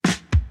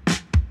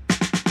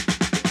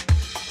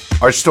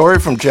Our story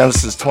from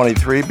Genesis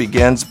 23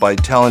 begins by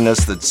telling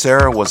us that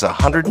Sarah was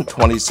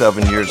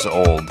 127 years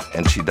old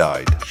and she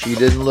died. She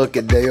didn't look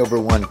a day over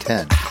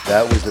 110.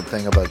 That was the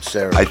thing about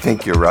Sarah. I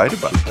think you're right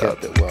about that. She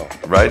kept it well.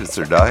 Right, it's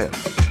her diet.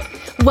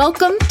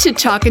 Welcome to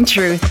Chalk and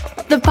Truth,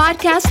 the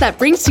podcast that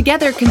brings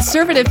together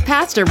conservative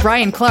pastor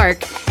Brian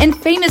Clark and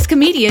famous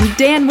comedian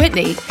Dan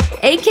Whitney,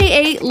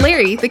 a.k.a.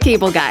 Larry the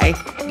Cable Guy.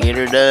 Get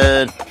her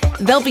done.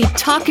 They'll be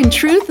talking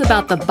truth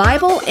about the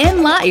Bible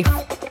and life.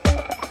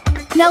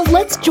 Now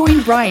let's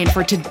join Brian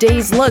for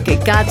today's look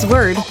at God's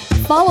Word,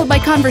 followed by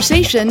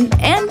conversation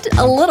and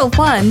a little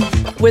fun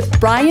with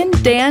Brian,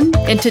 Dan,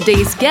 and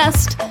today's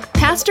guest,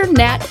 Pastor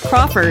Nat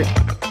Crawford.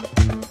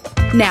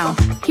 Now,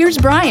 here's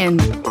Brian.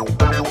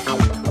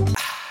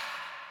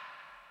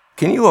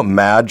 Can you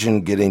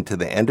imagine getting to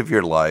the end of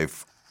your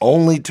life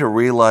only to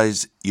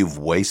realize you've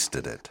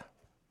wasted it?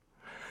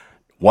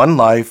 One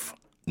life,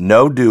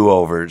 no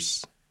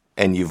do-overs,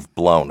 and you've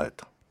blown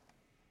it.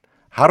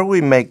 How do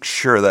we make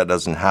sure that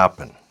doesn't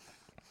happen?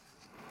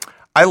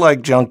 I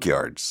like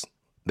junkyards.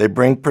 They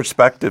bring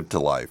perspective to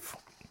life.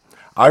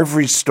 I've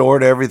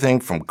restored everything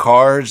from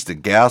cars to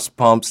gas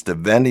pumps to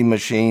vending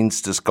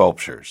machines to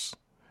sculptures.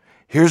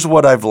 Here's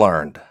what I've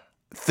learned.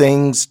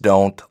 Things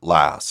don't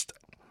last.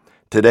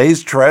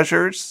 Today's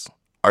treasures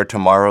are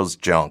tomorrow's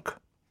junk.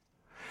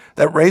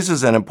 That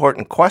raises an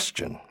important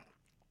question.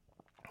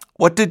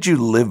 What did you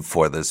live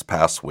for this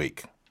past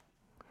week?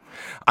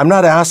 I'm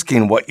not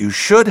asking what you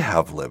should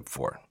have lived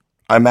for.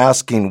 I'm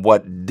asking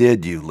what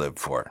did you live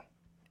for?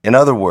 In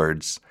other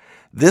words,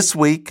 this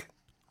week,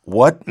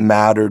 what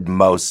mattered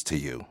most to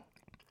you?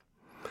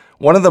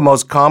 One of the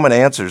most common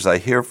answers I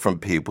hear from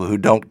people who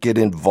don't get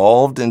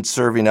involved in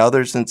serving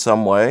others in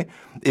some way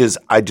is,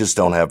 I just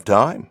don't have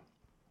time.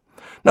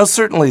 Now,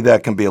 certainly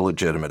that can be a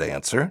legitimate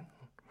answer.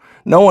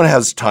 No one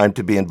has time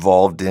to be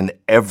involved in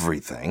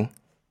everything.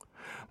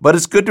 But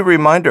it's good to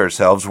remind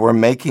ourselves we're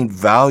making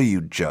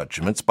value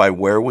judgments by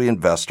where we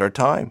invest our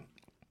time.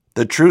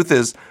 The truth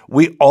is,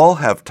 we all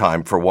have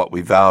time for what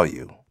we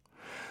value.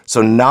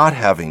 So not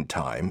having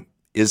time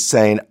is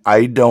saying,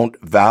 I don't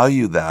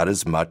value that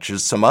as much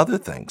as some other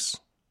things.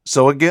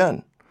 So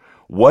again,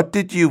 what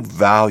did you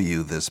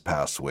value this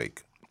past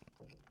week?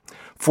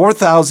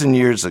 4,000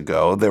 years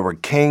ago, there were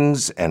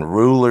kings and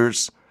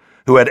rulers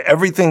who had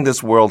everything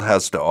this world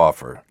has to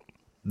offer.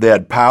 They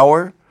had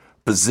power,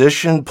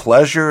 position,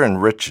 pleasure,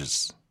 and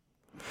riches.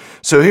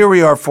 So here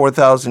we are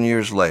 4,000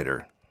 years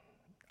later.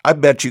 I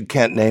bet you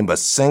can't name a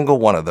single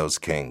one of those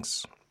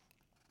kings.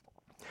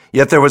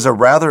 Yet there was a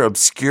rather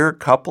obscure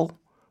couple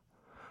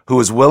who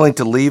was willing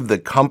to leave the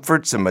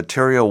comforts and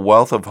material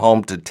wealth of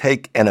home to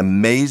take an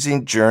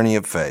amazing journey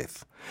of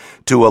faith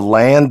to a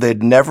land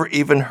they'd never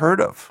even heard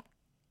of.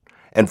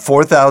 And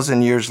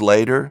 4,000 years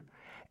later,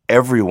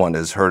 everyone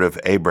has heard of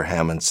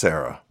Abraham and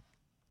Sarah.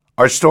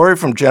 Our story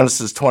from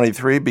Genesis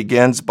 23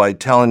 begins by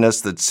telling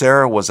us that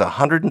Sarah was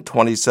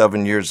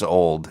 127 years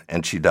old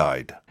and she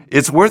died.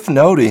 It's worth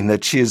noting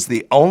that she is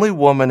the only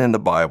woman in the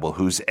Bible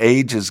whose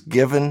age is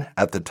given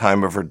at the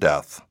time of her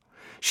death.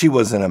 She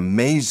was an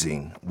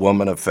amazing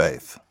woman of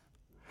faith.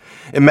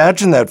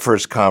 Imagine that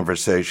first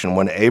conversation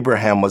when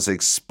Abraham was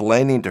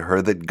explaining to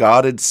her that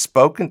God had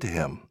spoken to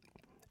him,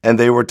 and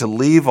they were to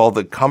leave all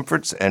the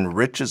comforts and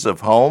riches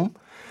of home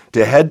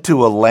to head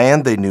to a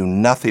land they knew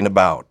nothing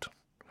about.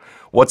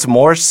 What's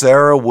more,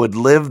 Sarah would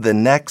live the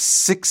next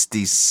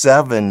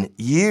 67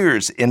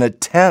 years in a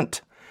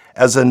tent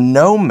as a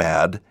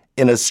nomad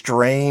in a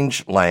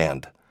strange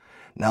land.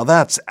 Now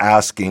that's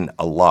asking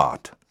a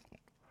lot.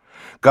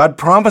 God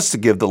promised to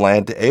give the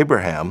land to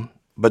Abraham,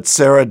 but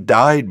Sarah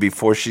died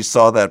before she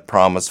saw that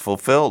promise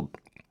fulfilled.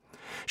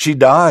 She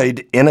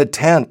died in a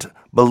tent,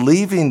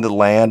 believing the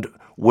land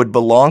would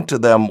belong to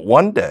them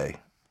one day.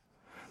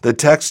 The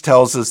text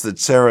tells us that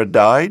Sarah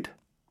died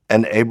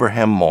and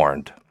Abraham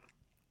mourned.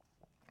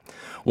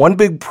 One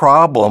big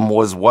problem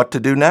was what to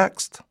do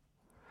next.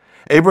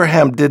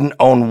 Abraham didn't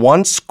own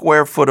 1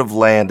 square foot of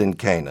land in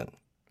Canaan.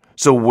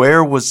 So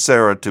where was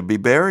Sarah to be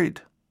buried?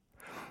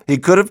 He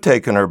could have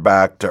taken her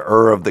back to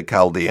Ur of the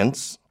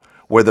Chaldeans,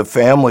 where the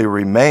family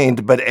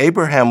remained, but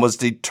Abraham was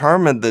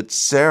determined that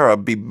Sarah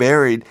be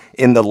buried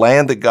in the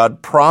land that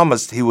God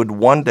promised he would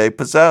one day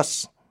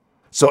possess.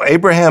 So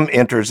Abraham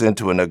enters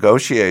into a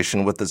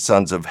negotiation with the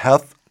sons of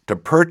Heth to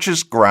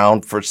purchase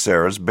ground for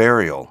Sarah's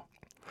burial.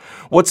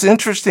 What's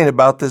interesting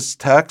about this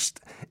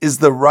text is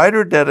the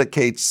writer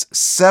dedicates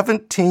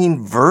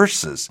 17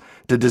 verses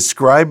to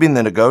describing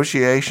the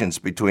negotiations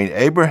between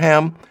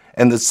Abraham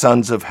and the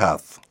sons of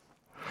Heth.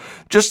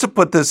 Just to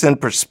put this in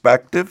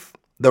perspective,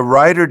 the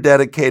writer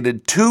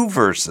dedicated 2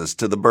 verses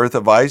to the birth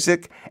of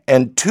Isaac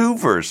and 2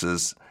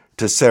 verses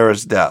to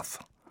Sarah's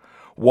death.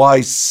 Why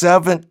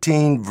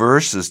 17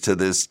 verses to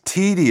this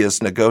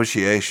tedious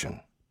negotiation?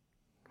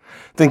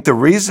 I think the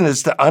reason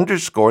is to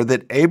underscore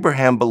that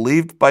Abraham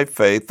believed by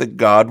faith that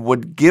God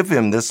would give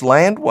him this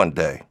land one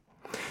day.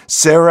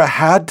 Sarah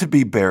had to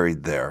be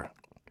buried there.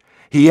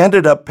 He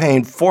ended up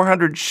paying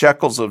 400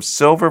 shekels of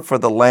silver for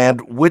the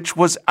land, which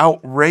was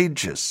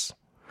outrageous.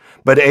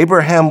 But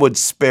Abraham would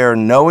spare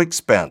no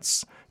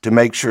expense to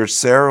make sure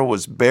Sarah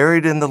was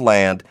buried in the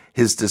land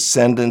his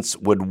descendants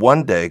would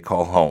one day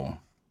call home.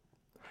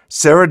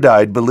 Sarah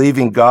died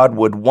believing God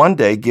would one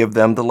day give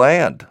them the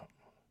land.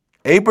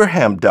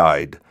 Abraham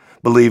died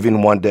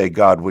believing one day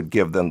God would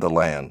give them the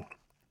land.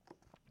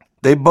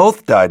 They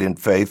both died in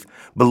faith,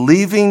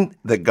 believing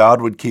that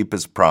God would keep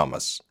his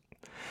promise.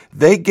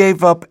 They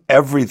gave up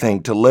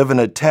everything to live in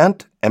a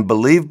tent and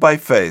believe by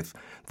faith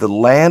the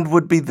land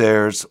would be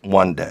theirs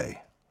one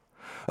day.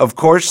 Of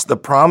course, the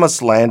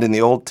promised land in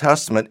the Old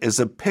Testament is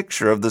a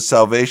picture of the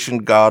salvation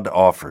God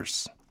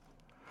offers.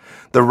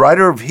 The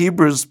writer of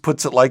Hebrews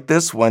puts it like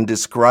this when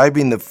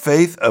describing the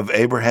faith of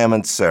Abraham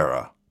and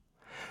Sarah.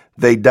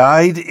 They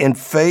died in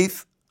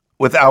faith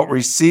without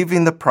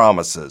receiving the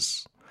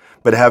promises,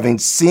 but having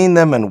seen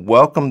them and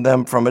welcomed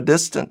them from a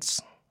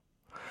distance.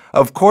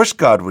 Of course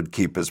God would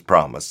keep his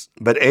promise,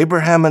 but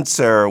Abraham and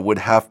Sarah would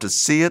have to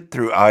see it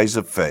through eyes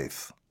of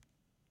faith.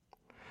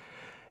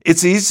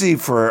 It's easy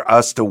for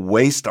us to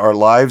waste our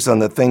lives on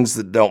the things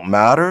that don't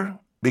matter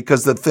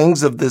because the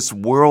things of this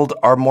world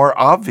are more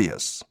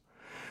obvious.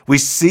 We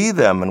see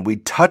them and we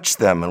touch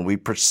them and we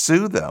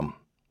pursue them.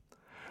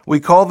 We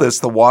call this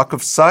the walk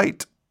of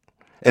sight,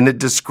 and it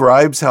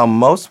describes how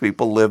most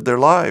people live their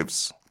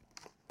lives.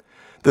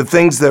 The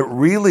things that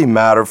really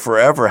matter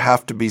forever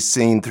have to be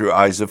seen through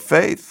eyes of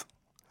faith.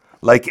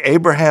 Like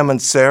Abraham and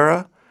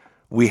Sarah,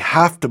 we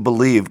have to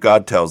believe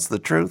God tells the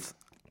truth.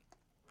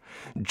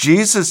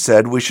 Jesus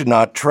said we should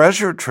not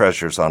treasure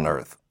treasures on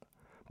earth,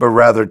 but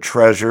rather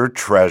treasure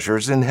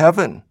treasures in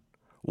heaven.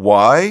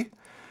 Why?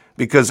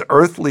 Because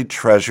earthly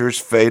treasures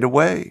fade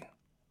away,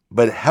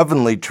 but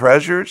heavenly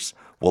treasures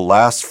will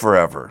last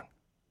forever.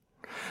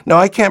 Now,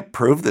 I can't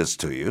prove this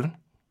to you.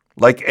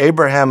 Like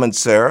Abraham and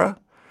Sarah,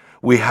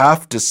 we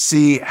have to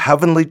see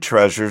heavenly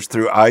treasures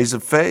through eyes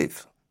of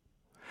faith.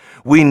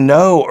 We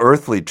know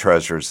earthly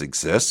treasures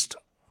exist,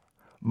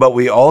 but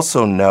we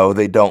also know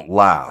they don't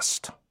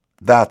last.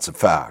 That's a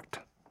fact.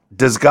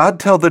 Does God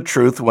tell the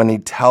truth when he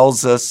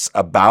tells us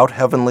about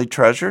heavenly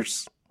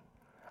treasures?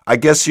 I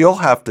guess you'll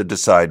have to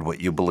decide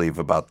what you believe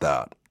about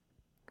that.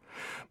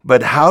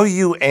 But how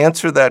you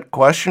answer that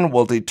question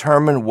will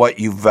determine what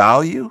you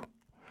value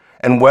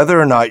and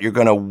whether or not you're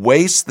going to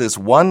waste this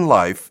one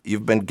life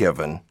you've been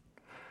given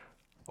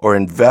or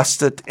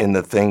invest it in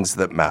the things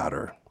that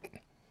matter.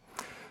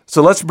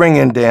 So let's bring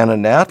in Dan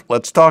and Nat.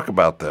 Let's talk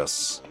about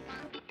this.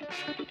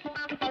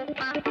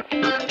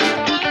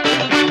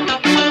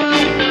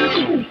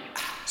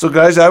 So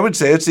guys, I would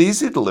say it's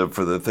easy to live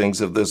for the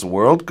things of this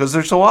world because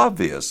they're so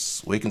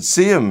obvious. We can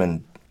see them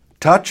and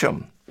touch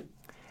them.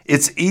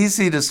 It's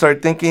easy to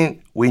start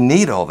thinking we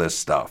need all this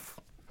stuff.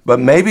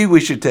 But maybe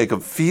we should take a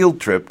field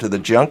trip to the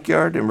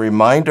junkyard and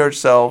remind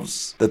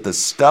ourselves that the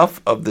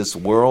stuff of this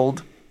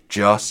world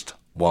just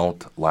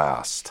won't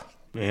last.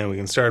 Yeah, we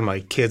can start in my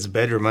kid's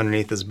bedroom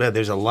underneath his bed.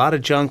 There's a lot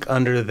of junk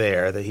under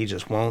there that he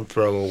just won't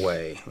throw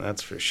away.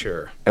 That's for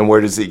sure. And where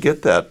does he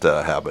get that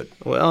habit?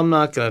 Well, I'm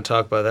not going to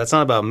talk about that. It's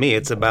not about me.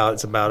 It's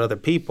about other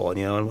people,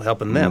 and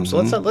helping them. So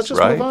let's just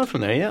move on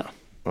from there. Yeah.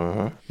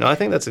 No, I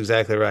think that's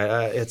exactly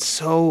right. It's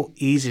so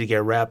easy to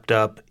get wrapped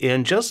up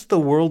in just the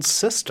world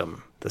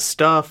system. The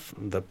stuff,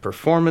 the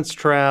performance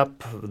trap,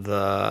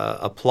 the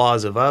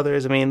applause of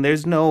others. I mean,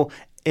 there's no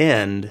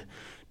end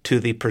to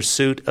the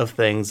pursuit of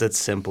things that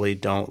simply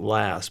don't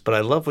last. But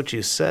I love what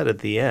you said at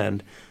the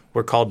end.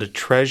 We're called to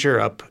treasure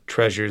up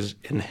treasures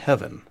in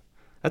heaven.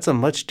 That's a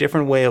much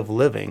different way of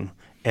living,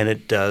 and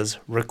it does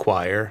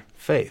require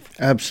faith.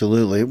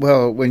 Absolutely.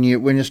 Well, when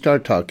you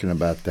start talking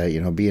about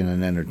that, being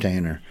an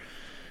entertainer,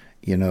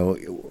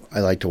 I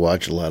like to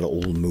watch a lot of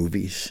old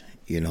movies,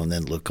 and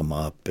then look them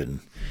up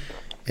and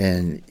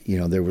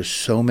there were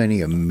so many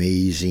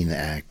amazing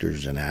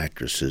actors and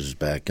actresses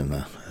back in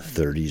the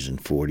 30s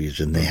and 40s,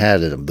 and they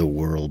had the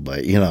world,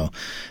 but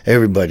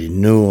everybody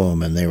knew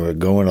them, and they were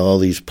going to all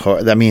these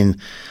parties. I mean,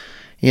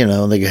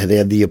 they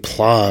had the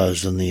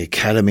applause and the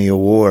Academy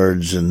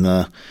Awards, and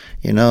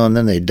and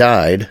then they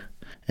died.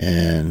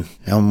 And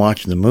now I'm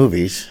watching the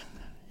movies.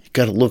 You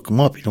got to look them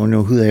up. You don't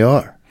know who they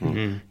are.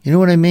 Mm-hmm. You know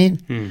what I mean?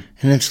 Mm.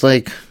 And it's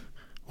like,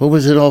 what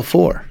was it all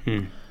for?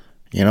 Mm.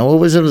 What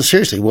was it?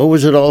 Seriously, what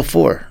was it all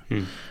for?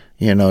 Hmm.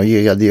 You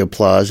got the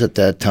applause at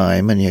that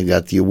time, and you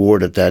got the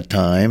award at that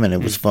time, and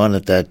it was fun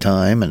at that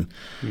time, and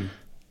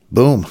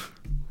boom,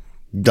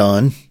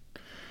 done.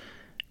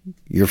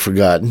 You're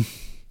forgotten.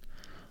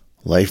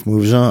 Life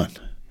moves on.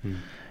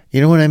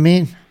 You know what I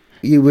mean?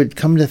 You would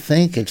come to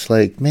think it's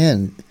like,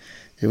 man,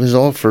 it was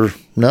all for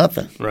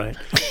nothing. Right.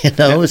 It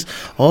was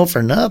all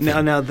for nothing.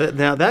 Now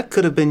that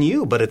could have been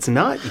you, but it's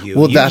not you.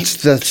 Well,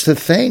 that's the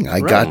thing.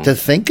 I got to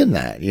thinking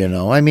that,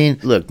 I mean,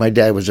 look, my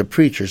dad was a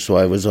preacher, so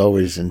I was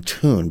always in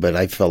tune, but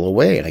I fell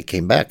away and I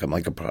came back. I'm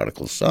like a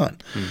prodigal son.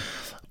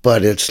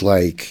 But it's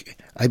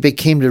like I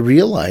became to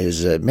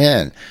realize that,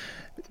 man,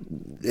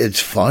 it's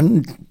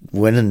fun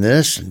winning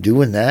this and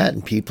doing that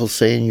and people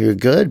saying you're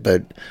good,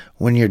 but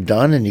when you're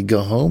done and you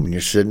go home and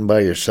you're sitting by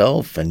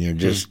yourself and you're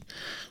just...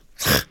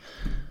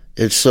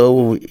 It's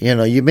so,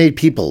 you made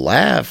people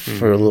laugh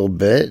for a little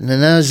bit, and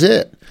then that was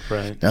it.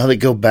 Right. Now they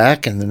go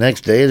back, and the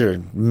next day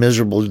they're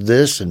miserable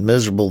this and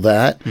miserable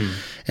that.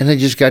 And I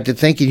just got to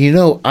thinking,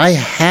 I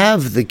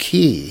have the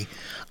key.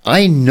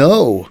 I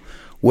know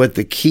what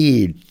the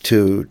key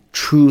to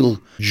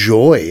true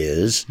joy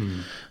is.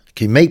 I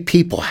can make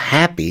people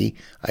happy.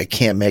 I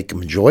can't make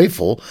them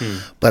joyful,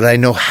 but I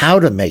know how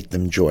to make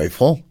them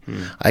joyful.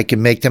 I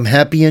can make them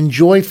happy and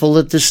joyful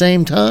at the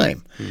same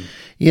time.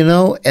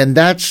 And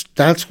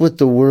that's what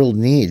the world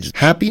needs.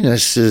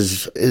 Happiness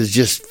is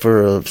just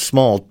for a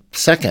small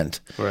second.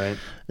 Right.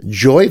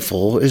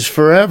 Joyful is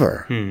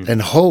forever,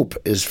 and hope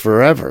is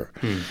forever.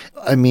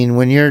 I mean,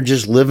 when you're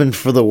just living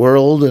for the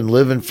world and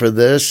living for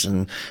this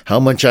and how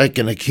much I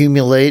can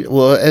accumulate,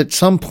 well, at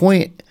some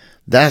point,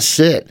 that's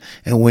it.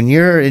 And when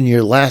you're in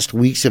your last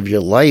weeks of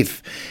your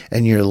life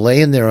and you're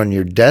laying there on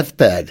your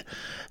deathbed,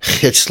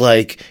 it's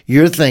like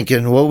you're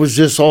thinking, what was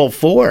this all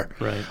for?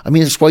 Right. I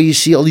mean, that's why you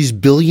see all these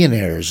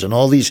billionaires and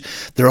all these,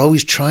 they're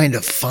always trying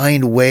to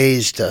find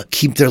ways to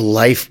keep their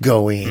life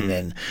going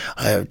and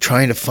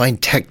trying to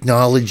find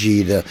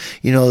technology to,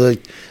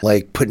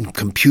 like putting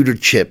computer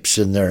chips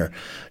in their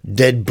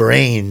dead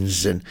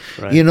brains and,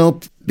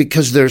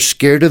 because they're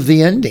scared of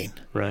the ending.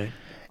 Right.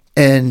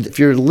 And if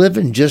you're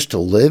living just to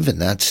live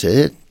and that's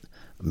it,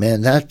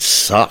 man, that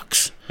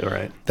sucks.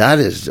 Right.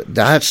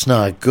 That's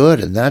not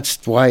good, and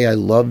that's why I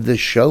love this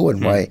show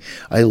and why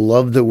I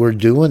love that we're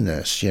doing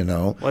this.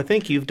 Well, I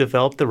think you've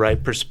developed the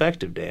right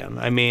perspective, Dan.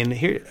 I mean,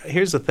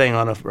 here's the thing.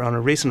 On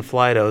a recent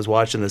flight, I was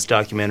watching this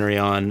documentary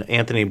on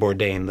Anthony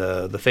Bourdain,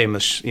 the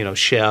famous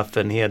chef,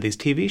 and he had these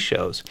TV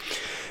shows,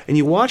 and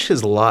you watch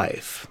his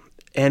life.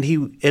 And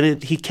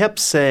he kept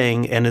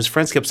saying, and his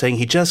friends kept saying,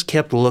 he just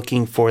kept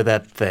looking for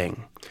that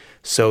thing.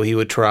 So he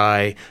would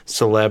try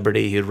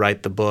celebrity, he'd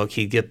write the book,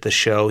 he'd get the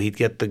show, he'd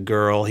get the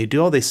girl, he'd do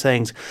all these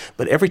things.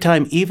 But every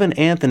time, even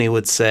Anthony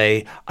would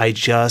say, I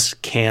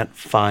just can't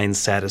find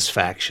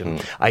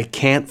satisfaction. I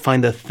can't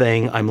find the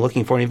thing I'm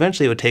looking for. And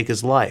eventually it would take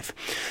his life.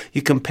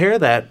 You compare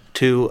that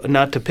to,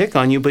 not to pick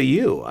on you, but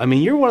you. I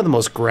mean, you're one of the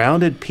most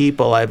grounded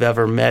people I've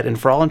ever met. And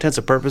for all intents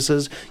and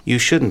purposes, you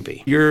shouldn't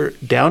be. You're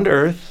down to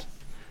earth.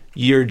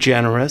 You're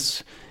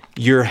generous.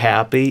 You're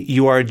happy.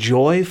 You are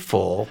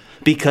joyful.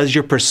 Because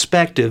your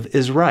perspective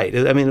is right.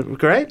 I mean,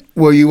 right?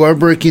 Well, you are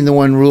breaking the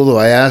one rule, though.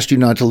 I asked you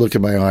not to look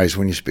at my eyes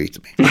when you speak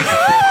to me.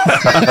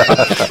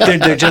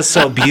 they're just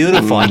so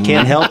beautiful. I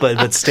can't help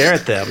but stare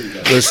at them.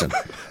 Listen,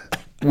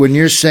 when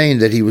you're saying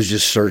that he was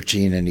just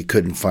searching and he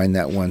couldn't find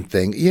that one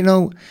thing,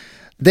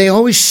 they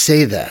always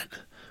say that,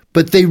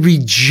 but they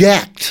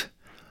reject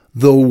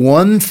the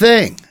one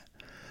thing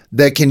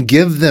that can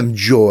give them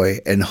joy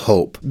and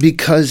hope.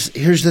 Because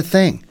here's the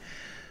thing.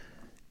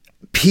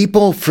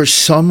 People, for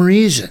some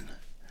reason,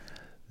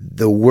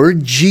 the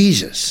word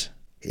Jesus,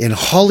 in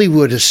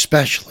Hollywood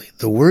especially,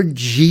 the word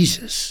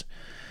Jesus,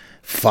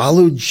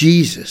 follow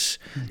Jesus,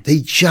 they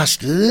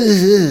just,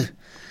 and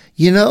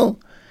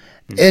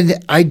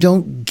I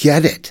don't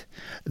get it.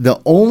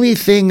 The only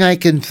thing I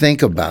can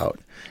think about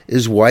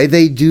is why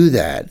they do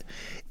that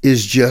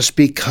is just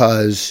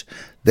because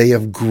they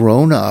have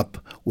grown up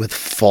with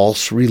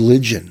false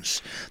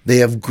religions. They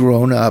have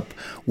grown up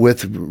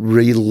with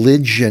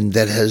religion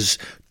that has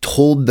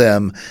told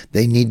them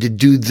they need to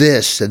do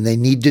this and they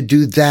need to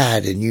do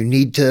that and you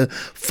need to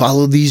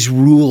follow these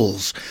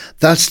rules.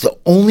 That's the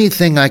only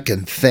thing I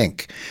can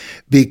think,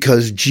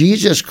 because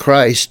Jesus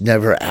Christ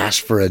never asked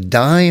for a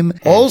dime.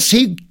 All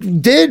he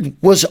did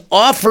was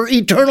offer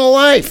eternal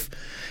life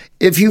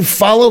if you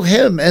follow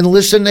him and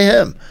listen to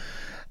him.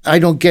 I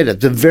don't get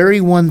it. The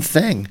very one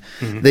thing.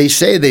 They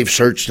say they've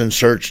searched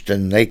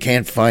and they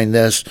can't find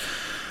this.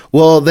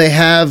 Well, they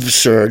have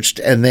searched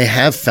and they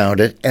have found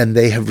it and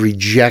they have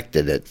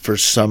rejected it for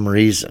some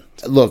reason.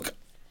 Look,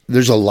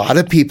 there's a lot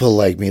of people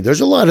like me. There's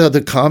a lot of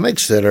other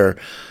comics that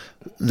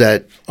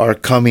are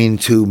coming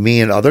to me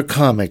and other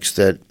comics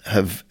that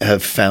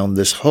have found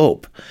this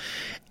hope.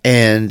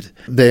 And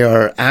they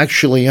are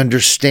actually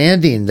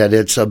understanding that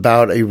it's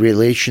about a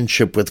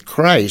relationship with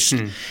Christ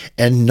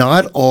and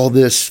not all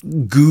this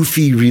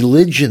goofy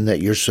religion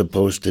that you're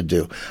supposed to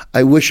do.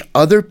 I wish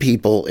other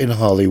people in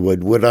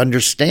Hollywood would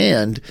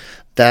understand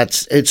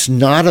that it's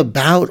not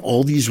about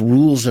all these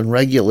rules and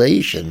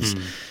regulations.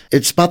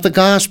 It's about the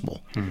gospel.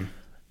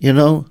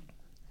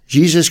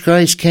 Jesus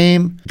Christ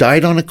came,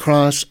 died on a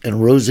cross,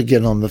 and rose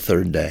again on the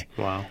third day.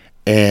 Wow.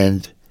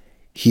 And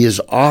he is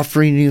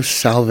offering you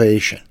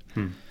salvation.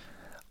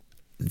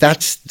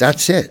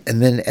 That's it.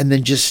 And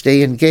then just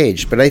stay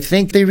engaged. But I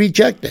think they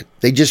reject it.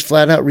 They just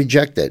flat out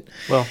reject it.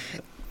 Well,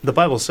 the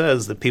Bible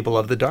says that people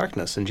love the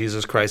darkness, and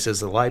Jesus Christ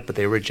is the light, but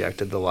they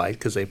rejected the light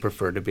because they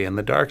prefer to be in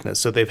the darkness.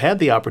 So they've had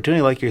the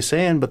opportunity, like you're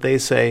saying, but they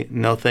say,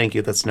 no, thank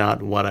you, that's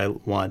not what I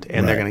want.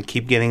 And they're going to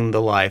keep getting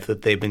the life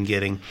that they've been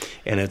getting,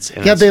 and it's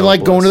they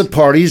like going to the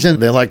parties,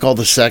 and they like all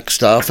the sex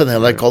stuff, and they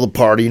like all the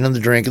partying and the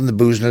drinking, the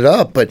boozing it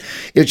up. But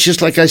it's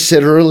just like I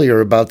said earlier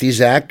about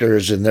these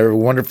actors, and they're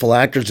wonderful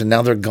actors, and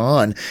now they're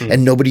gone,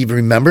 and nobody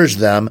remembers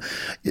them.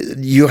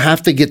 You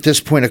have to get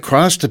this point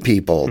across to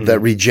people that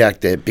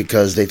reject it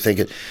because they think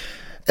it.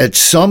 At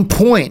some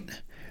point,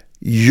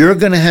 you're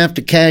going to have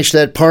to cash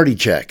that party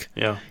check.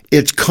 Yeah.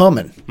 It's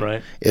coming.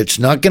 Right. It's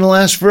not going to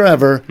last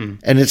forever,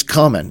 and it's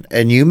coming.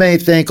 And you may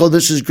think, oh,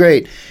 this is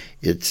great.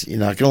 You're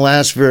not going to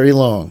last very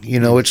long. You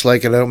know, it's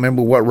like, I don't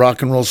remember what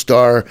rock and roll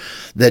star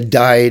that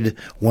died,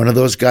 one of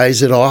those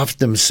guys that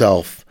offed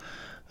himself,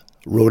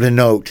 wrote a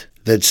note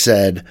that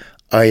said,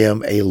 I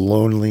am a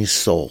lonely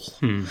soul.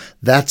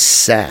 That's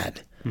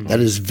sad. That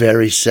is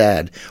very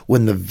sad.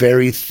 When the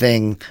very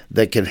thing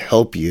that could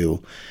help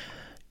you,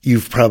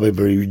 you've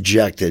probably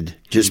rejected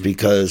just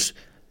because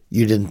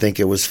you didn't think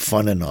it was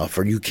fun enough,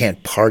 or you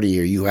can't party,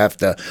 or you have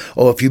to,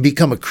 if you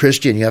become a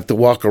Christian, you have to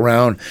walk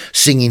around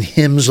singing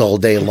hymns all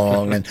day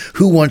long. And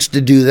who wants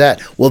to do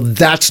that? Well,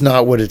 that's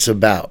not what it's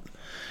about.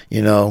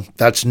 You know,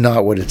 that's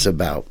not what it's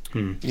about.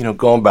 You know,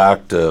 going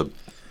back to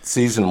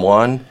season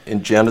 1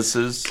 in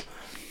Genesis,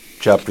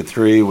 chapter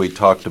 3, we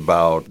talked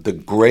about the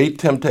great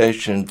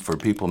temptation for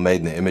people made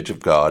in the image of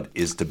God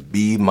is to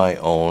be my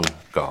own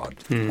God.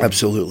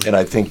 Absolutely. And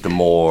I think the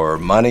more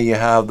money you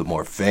have, the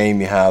more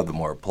fame you have, the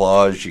more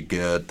applause you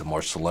get, the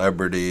more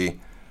celebrity,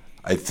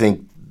 I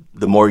think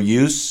the more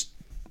used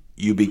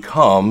you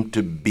become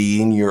to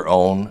being your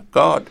own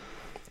God.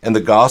 And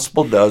the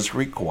gospel does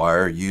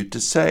require you to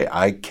say,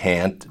 I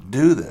can't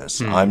do this.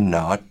 I'm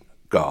not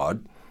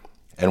God.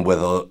 And with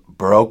a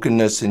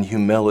brokenness and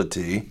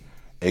humility,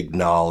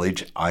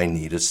 acknowledge I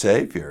need a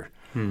Savior.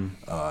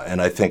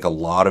 And I think a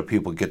lot of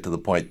people get to the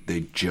point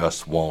they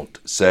just won't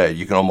say it.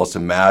 You can almost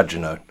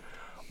imagine an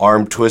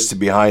arm twisted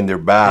behind their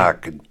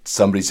back and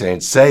somebody saying,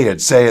 say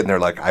it, and they're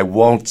like, I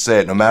won't say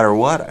it. No matter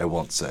what, I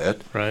won't say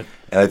it. Right.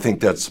 And I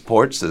think that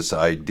supports this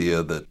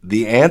idea that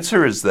the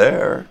answer is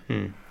there.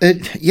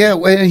 Yeah,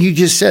 and you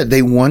just said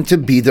they want to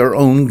be their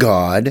own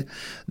God,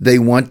 they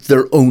want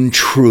their own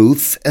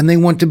truth, and they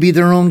want to be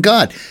their own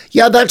God.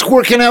 Yeah, that's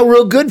working out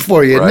real good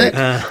for you, isn't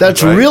it?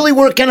 That's really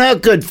working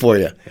out good for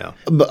you. Yeah.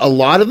 A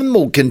lot of them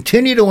will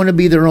continue to want to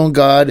be their own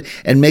God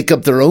and make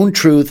up their own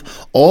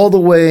truth all the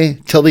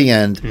way till the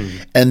end,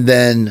 and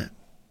then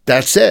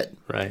that's it.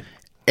 Right.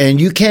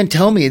 And you can't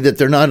tell me that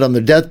they're not on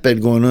their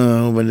deathbed going,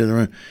 oh, but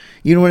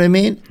you know what I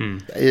mean?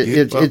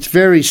 It's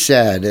very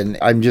sad, and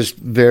I'm just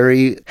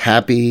very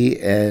happy,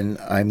 and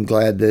I'm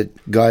glad that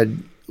God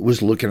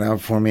was looking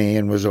out for me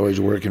and was always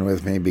working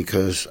with me,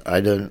 because I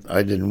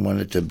didn't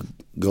want it to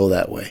go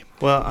that way.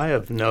 Well, I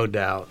have no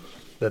doubt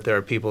that there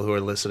are people who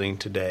are listening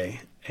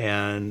today,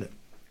 and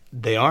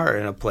they are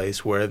in a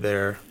place where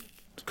they're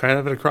kind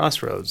of at a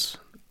crossroads.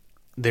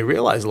 They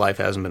realize life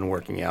hasn't been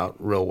working out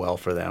real well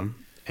for them,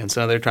 and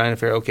so they're trying to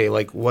figure, okay,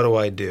 like, what do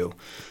I do?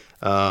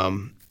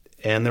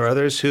 And there are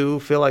others who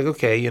feel like,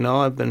 okay, you know,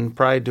 I've been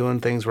probably doing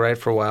things right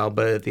for a while,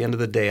 but at the end of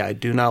the day, I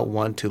do not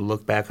want to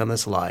look back on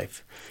this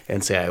life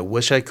and say, I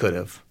wish I could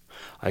have.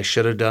 I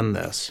should have done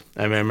this.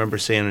 I mean, I remember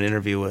seeing an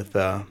interview with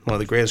one of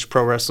the greatest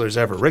pro wrestlers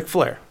ever, Ric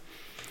Flair.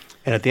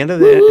 And at the end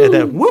of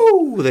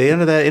the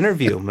end of that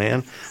interview,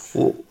 man,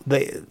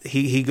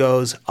 he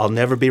goes, I'll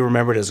never be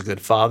remembered as a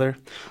good father.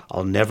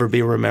 I'll never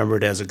be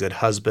remembered as a good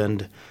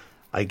husband.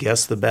 I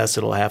guess the best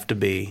it'll have to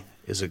be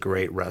is a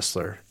great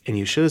wrestler. And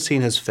you should have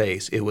seen his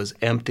face. It was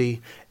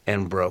empty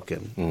and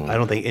broken. I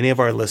don't think any of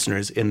our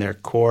listeners in their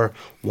core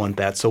want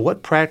that. So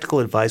what practical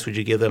advice would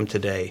you give them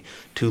today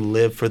to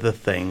live for the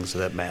things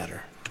that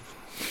matter?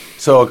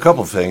 So a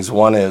couple things.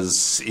 One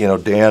is, you know,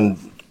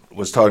 Dan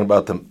was talking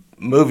about the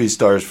movie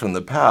stars from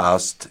the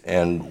past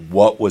and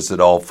what was it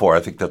all for? I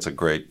think that's a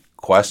great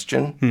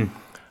question.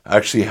 I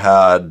actually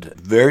had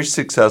a very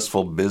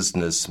successful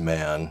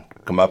businessman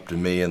come up to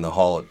me in the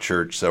hall at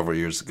church several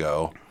years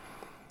ago,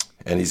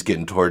 and he's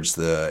getting towards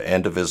the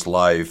end of his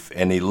life,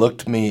 and he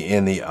looked me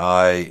in the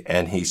eye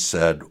and he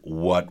said,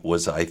 what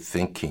was I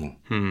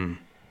thinking?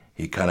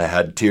 He kind of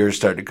had tears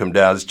starting to come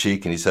down his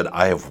cheek, and he said,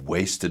 I have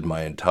wasted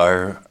my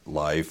entire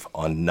life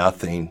on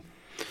nothing,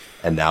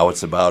 and now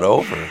it's about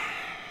over.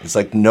 It's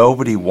like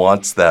nobody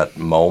wants that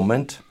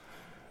moment,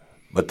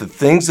 but the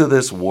things of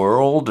this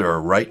world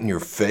are right in your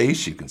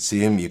face. You can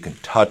see them, you can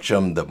touch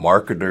them. The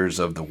marketers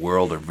of the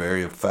world are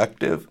very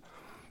effective.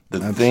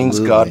 The things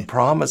God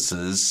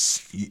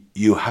promises,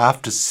 you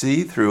have to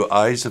see through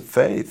eyes of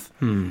faith.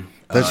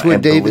 That's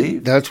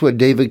what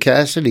David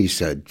Cassidy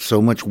said.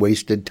 So much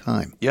wasted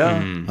time. Yeah.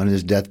 On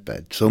his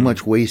deathbed. So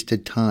much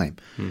wasted time.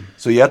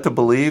 So you have to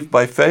believe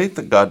by faith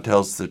that God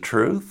tells the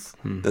truth,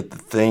 that the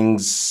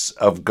things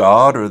of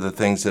God are the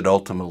things that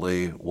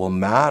ultimately will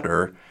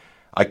matter.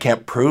 I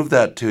can't prove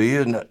that to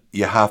you, and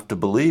you have to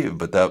believe.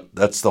 But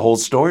that's the whole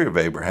story of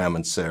Abraham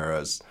and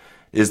Sarah,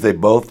 is they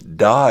both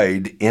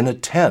died in a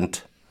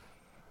tent,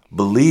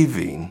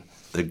 believing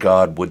that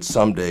God would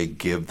someday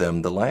give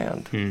them the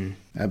land.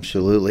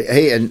 Absolutely.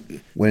 Hey,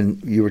 and when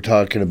you were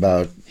talking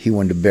about he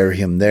wanted to bury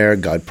him there,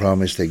 God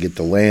promised they get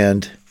the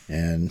land,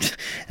 and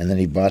then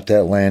he bought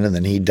that land, and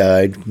then he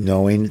died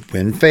knowing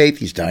in faith,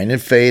 he's dying in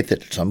faith,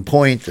 that at some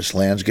point this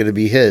land's going to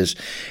be his.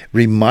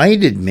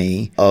 Reminded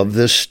me of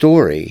this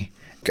story,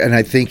 and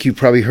I think you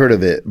probably heard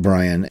of it,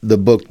 Brian, the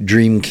book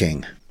Dream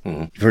King.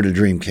 You've heard of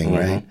Dream King,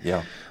 right?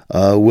 Yeah.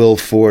 Will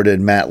Ford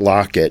and Matt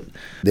Lockett.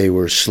 They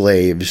were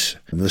slaves.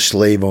 The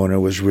slave owner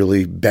was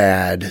really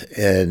bad,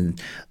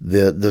 and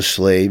the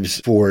slaves,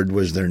 Ford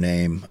was their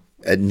name.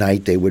 At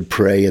night they would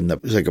pray, and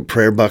it was like a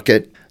prayer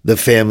bucket. The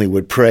family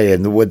would pray,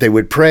 and what they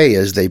would pray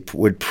is they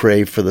would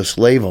pray for the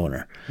slave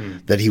owner,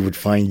 that he would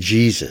find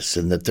Jesus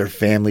and that their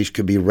families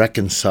could be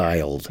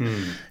reconciled.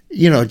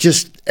 You know,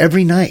 just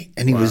every night.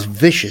 And he was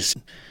vicious.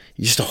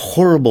 Just a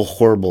horrible,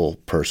 horrible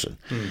person.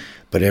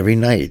 But every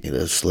night,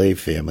 the slave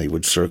family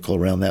would circle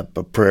around that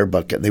prayer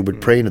bucket, and they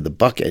would pray into the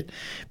bucket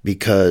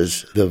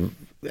because the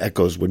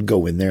echoes would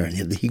go in there,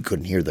 and he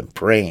couldn't hear them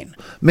praying.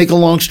 Make a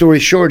long story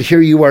short,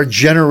 here you are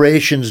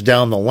generations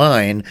down the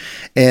line,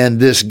 and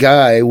this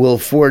guy, Will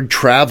Ford,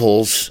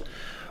 travels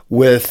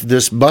with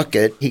this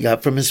bucket he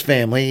got from his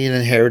family and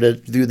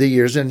inherited through the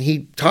years, and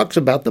he talks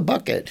about the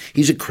bucket.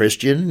 He's a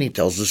Christian, and he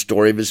tells the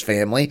story of his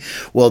family.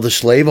 Well, the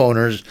slave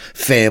owner's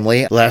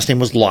family, last name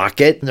was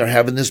Lockett, and they're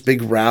having this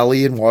big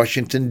rally in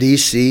Washington,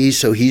 D.C.,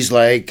 so he's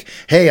like,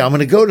 hey, I'm going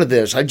to go to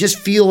this. I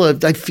feel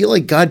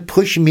like God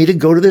pushing me to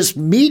go to this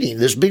meeting,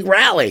 this big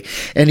rally.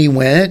 And he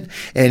went,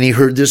 and he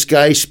heard this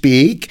guy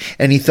speak,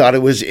 and he thought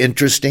it was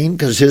interesting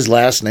because his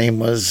last name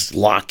was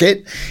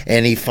Lockett,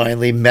 and he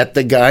finally met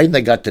the guy, and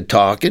they got to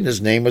talking. His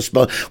name was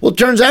spelled. Well, it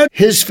turns out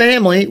his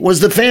family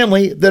was the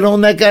family that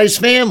owned that guy's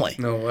family.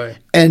 No way.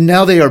 And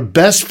now they are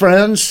best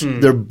friends.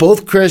 They're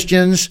both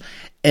Christians,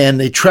 and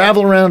they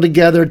travel around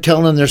together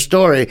telling their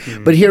story.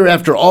 But here,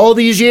 after all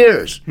these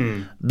years,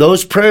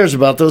 those prayers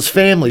about those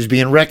families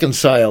being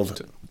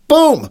reconciled,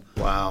 boom.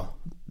 Wow.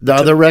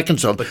 Now they're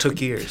reconciled. But took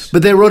years.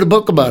 But they wrote a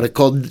book about it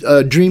called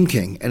Dream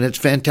King, and it's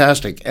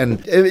fantastic.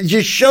 And it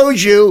just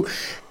shows you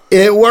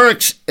it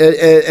works.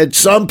 At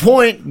some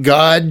point,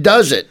 God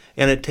does it.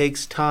 And it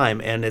takes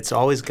time, and it's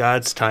always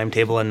God's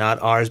timetable and not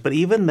ours. But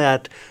even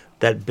that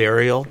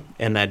burial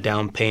and that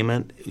down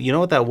payment, you know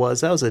what that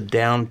was? That was a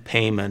down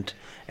payment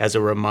as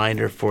a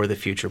reminder for the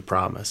future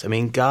promise. I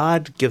mean,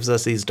 God gives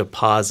us these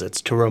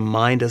deposits to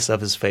remind us of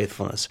his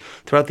faithfulness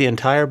throughout the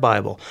entire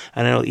Bible.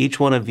 And I know each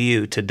one of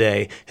you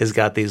today has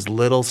got these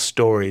little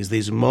stories,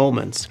 these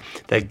moments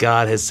that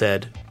God has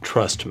said,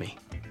 trust me.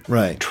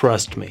 Right.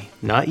 Trust me.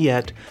 Not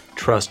yet.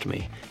 Trust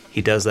me.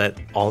 He does that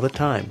all the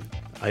time.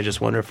 I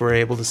just wonder if we're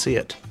able to see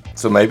it.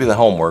 So maybe the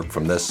homework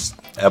from this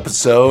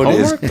episode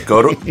is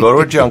go to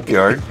a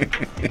junkyard,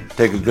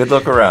 take a good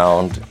look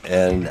around,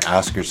 and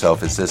ask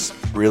yourself, is this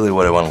really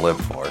what I want to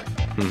live for?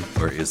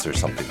 Or is there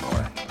something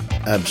more?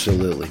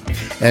 Absolutely.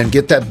 And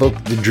get that book,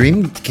 The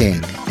Dream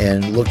King,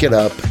 and look it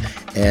up,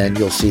 and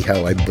you'll see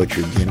how I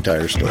butchered the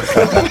entire story.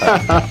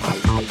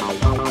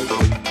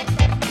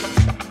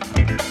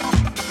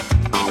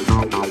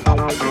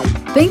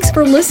 Thanks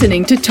for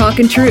listening to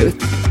Talkin'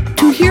 Truth.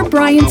 To hear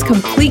Brian's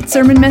complete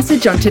sermon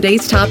message on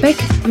today's topic,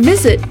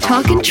 visit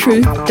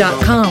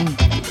talkintruth.com.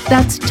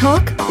 That's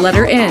talk,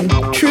 letter N,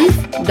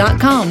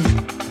 truth.com.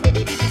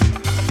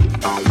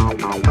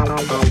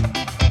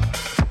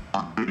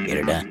 Get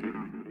her done.